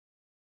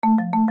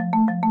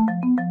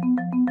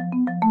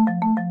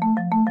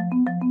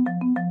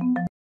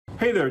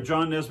Hey there,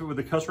 John Nesbitt with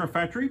the Customer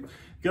Factory.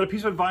 Got a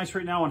piece of advice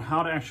right now on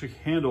how to actually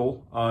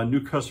handle new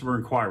customer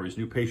inquiries,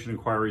 new patient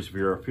inquiries if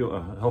you're a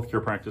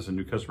healthcare practice, and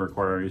new customer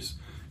inquiries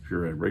if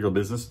you're in regular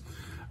business.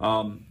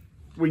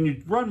 When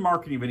you run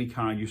marketing of any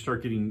kind, you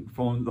start getting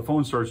the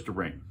phone starts to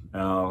ring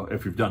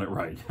if you've done it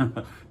right.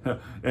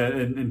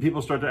 and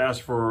people start to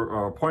ask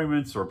for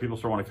appointments, or people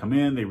start want to come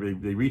in, they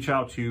reach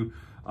out to you.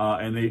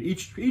 And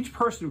each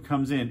person who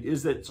comes in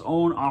is its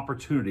own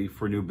opportunity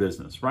for new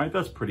business, right?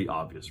 That's pretty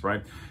obvious,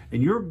 right?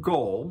 And your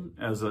goal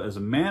as a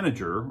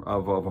manager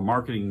of a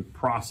marketing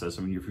process,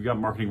 I mean, if you've got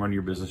marketing running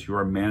your business,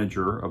 you're a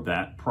manager of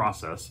that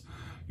process.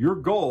 Your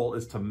goal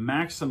is to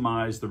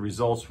maximize the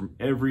results from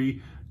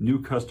every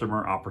new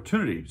customer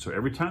opportunity. So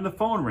every time the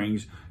phone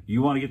rings,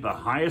 you want to get the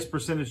highest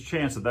percentage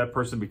chance that that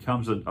person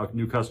becomes a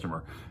new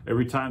customer.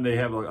 Every time they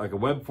have like a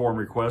web form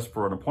request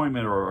for an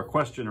appointment or a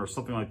question or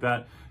something like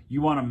that,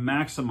 you want to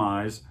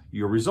maximize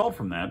your result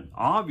from that,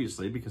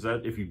 obviously, because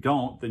if you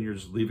don't, then you're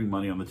just leaving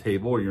money on the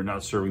table, or you're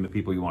not serving the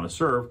people you want to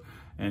serve,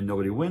 and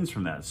nobody wins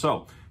from that.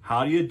 So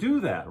how do you do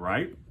that,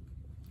 right?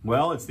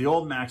 Well, it's the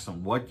old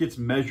maxim: what gets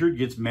measured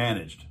gets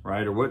managed,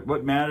 right? Or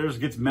what matters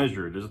gets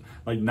measured. There's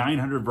like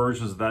 900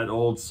 versions of that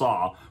old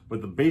saw,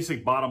 but the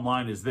basic bottom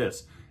line is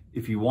this: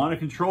 if you want to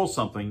control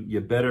something, you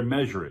better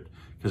measure it.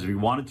 Because if you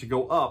want it to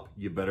go up,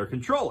 you better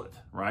control it,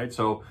 right?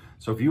 So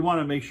if you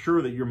want to make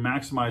sure that you're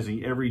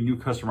maximizing every new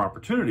customer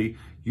opportunity,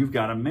 you've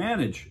got to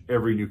manage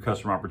every new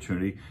customer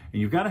opportunity, and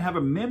you've got to have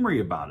a memory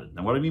about it.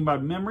 And what I mean by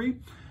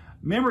memory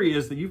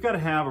is that you've got to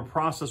have a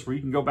process where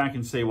you can go back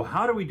and say, well,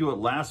 how do we do it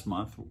last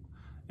month?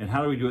 And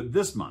how do we do it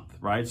this month,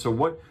 right?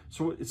 So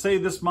say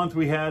this month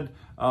we had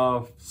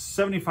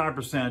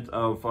 75%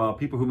 of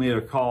people who made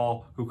a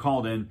call, who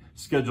called in,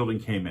 scheduled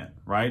and came in,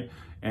 right?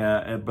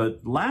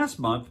 But last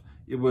month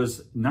it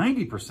was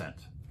 90%.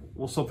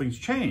 Well, something's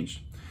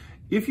changed.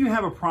 If you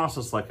have a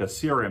process like a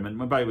CRM, and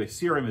by the way,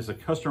 CRM is a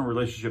customer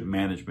relationship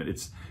management.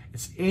 It's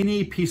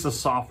any piece of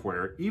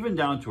software, even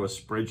down to a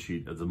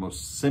spreadsheet as the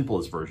most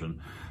simplest version,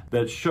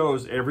 that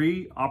shows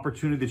every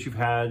opportunity that you've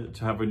had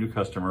to have a new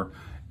customer,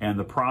 and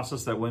the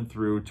process that went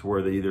through to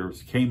where they either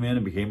came in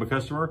and became a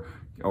customer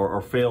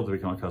or failed to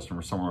become a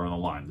customer somewhere along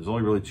the line. There's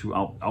only really two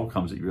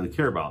outcomes that you really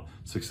care about: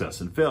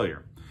 success and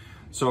failure.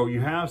 So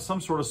you have some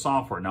sort of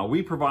software. Now,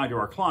 we provide to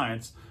our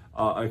clients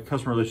a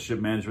customer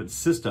relationship management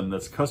system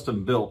that's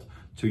custom built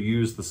to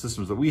use the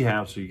systems that we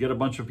have. So you get a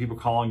bunch of people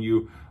calling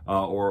you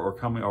or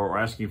coming or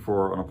asking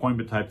for an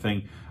appointment type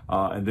thing,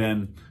 and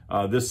then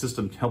this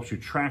system helps you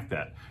track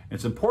that. And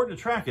it's important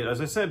to track it, as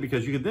I said,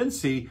 because you can then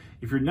see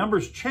if your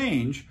numbers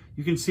change.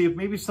 You can see if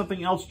maybe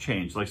something else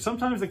changed. Like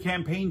sometimes the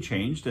campaign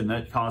changed and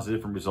that caused a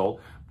different result.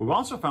 But we've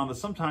also found that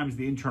sometimes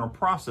the internal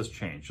process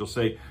changed. You'll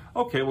say,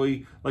 okay, well,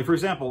 like for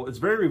example, it's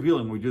very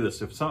revealing when we do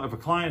this. If a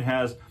client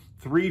has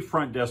 3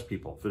 front desk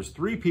people, if there's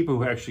 3 people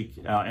who actually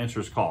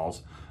answers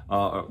calls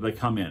that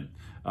come in,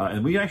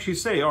 and we actually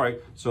say, all right,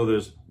 so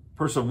there's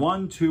person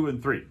 1, 2,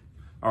 and 3.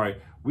 All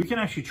right, we can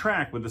actually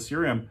track with the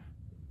CRM.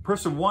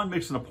 Person 1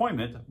 makes an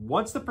appointment.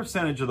 What's the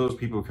percentage of those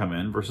people who come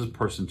in versus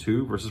person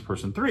 2 versus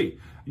person 3? And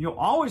you'll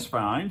always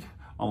find,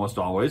 almost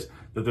always,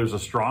 that there's a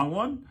strong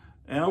one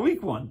and a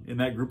weak one in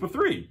that group of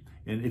 3.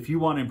 And if you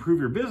want to improve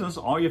your business,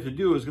 all you have to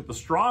do is get the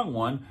strong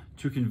one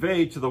to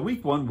convey to the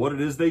weak one what it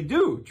is they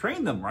do.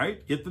 Train them,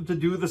 right? Get them to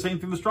do the same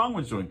thing the strong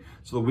one's doing,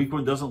 so the weak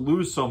one doesn't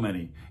lose so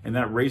many. And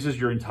that raises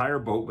your entire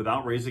boat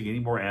without raising any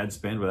more ad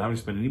spend, without having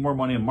to spend any more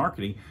money on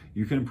marketing.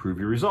 You can improve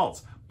your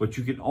results. But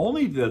you can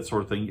only do that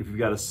sort of thing if you've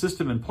got a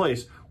system in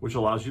place which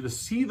allows you to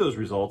see those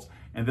results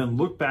and then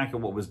look back at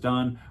what was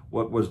done,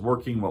 what was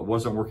working, what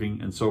wasn't working,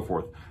 and so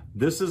forth.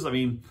 This is, I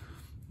mean,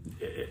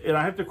 and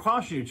I have to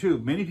caution you too.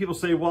 Many people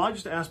say, well, I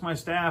just ask my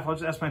staff, I'll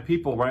just ask my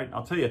people, right?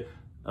 I'll tell you,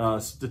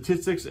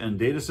 statistics and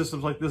data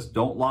systems like this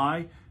don't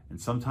lie, and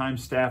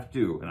sometimes staff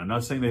do. And I'm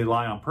not saying they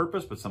lie on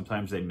purpose, but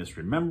sometimes they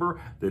misremember,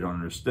 they don't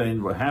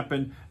understand what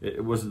happened,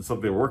 it wasn't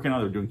something they were working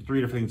on, they're doing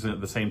 3 different things at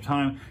the same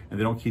time, and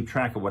they don't keep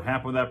track of what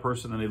happened with that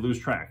person, and they lose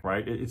track,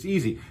 right? It's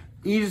easy.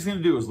 Easiest thing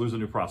to do is lose a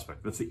new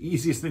prospect. That's the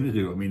easiest thing to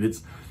do. I mean,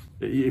 it's,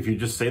 if you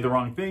just say the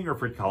wrong thing, or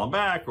if you call them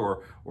back,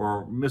 or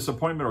miss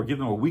appointment, or give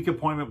them a weak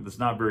appointment that's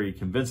not very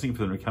convincing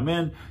for them to come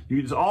in,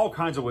 there's all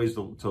kinds of ways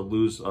to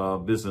lose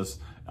business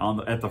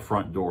at the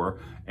front door.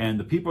 And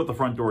the people at the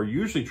front door are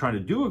usually trying to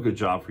do a good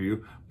job for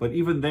you, but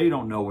even they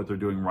don't know what they're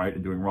doing right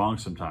and doing wrong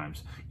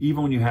sometimes.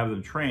 Even when you have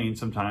them trained,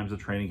 sometimes the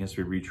training has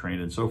to be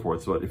retrained and so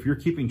forth. So if you're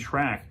keeping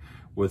track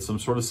with some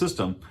sort of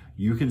system,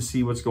 you can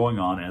see what's going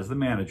on as the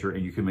manager,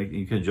 and you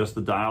can adjust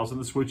the dials and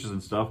the switches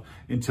and stuff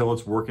until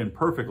it's working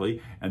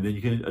perfectly, and then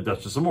you can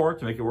adjust it some more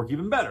to make it work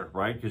even better,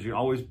 right? Because you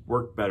always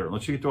work better.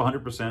 Unless you get to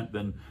 100%,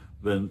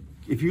 then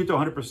if you get to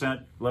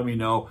 100%, let me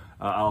know.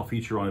 I'll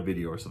feature on a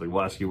video or something.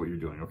 We'll ask you what you're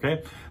doing,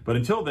 okay? But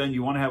until then,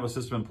 you want to have a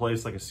system in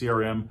place like a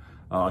CRM.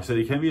 Like I said,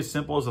 it can be as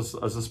simple as a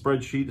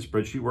spreadsheet. The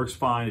spreadsheet works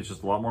fine. It's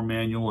just a lot more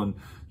manual, and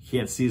you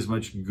can't see as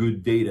much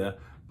good data.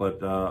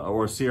 But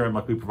or a CRM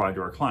like we provide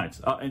to our clients.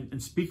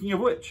 And speaking of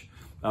which,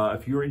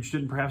 if you're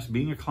interested in perhaps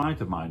being a client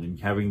of mine and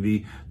having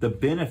the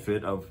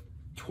benefit of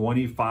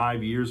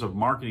 25 years of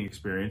marketing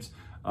experience,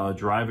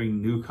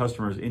 driving new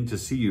customers in to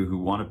see you who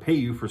want to pay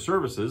you for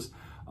services,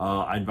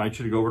 I invite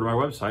you to go over to my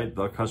website,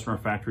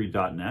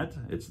 thecustomerfactory.net.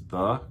 It's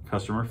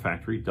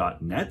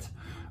thecustomerfactory.net.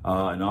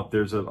 And up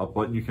there's a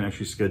button you can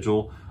actually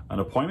schedule an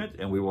appointment,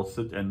 and we will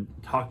sit and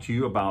talk to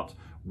you about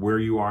where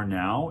you are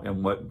now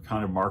and what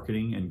kind of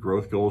marketing and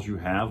growth goals you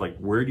have. Like,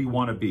 where do you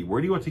want to be?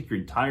 Where do you want to take your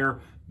entire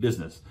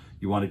business?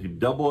 You want to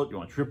double it? You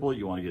want to triple it?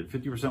 You want to get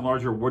 50%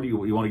 larger? What do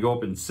you want to go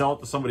up and sell it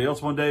to somebody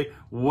else one day?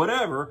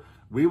 Whatever.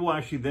 We will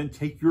actually then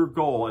take your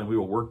goal and we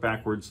will work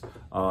backwards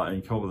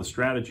and come up with a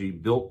strategy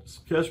built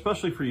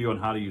especially for you on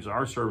how to use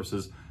our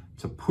services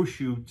to push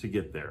you to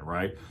get there,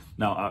 right?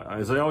 Now,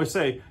 as I always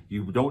say,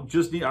 you don't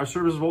just need our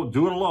services, won't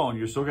do it alone.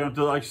 You're still going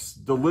to have to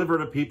deliver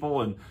to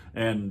people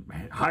and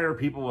hire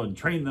people and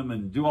train them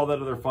and do all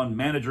that other fun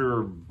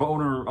manager,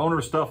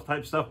 owner stuff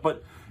type stuff,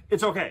 but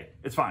it's okay.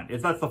 It's fine.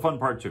 That's the fun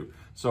part too.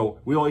 So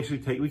we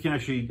can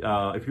actually,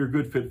 if you're a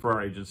good fit for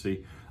our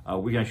agency,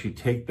 we can actually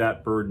take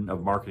that burden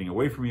of marketing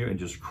away from you and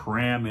just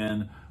cram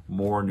in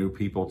more new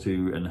people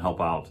and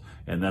help out.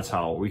 And that's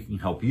how we can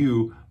help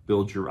you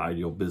build your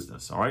ideal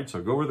business. All right.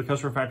 So go over to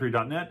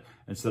thecustomerfactory.net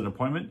and set an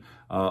appointment.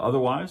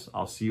 Otherwise,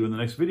 I'll see you in the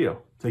next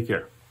video. Take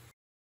care.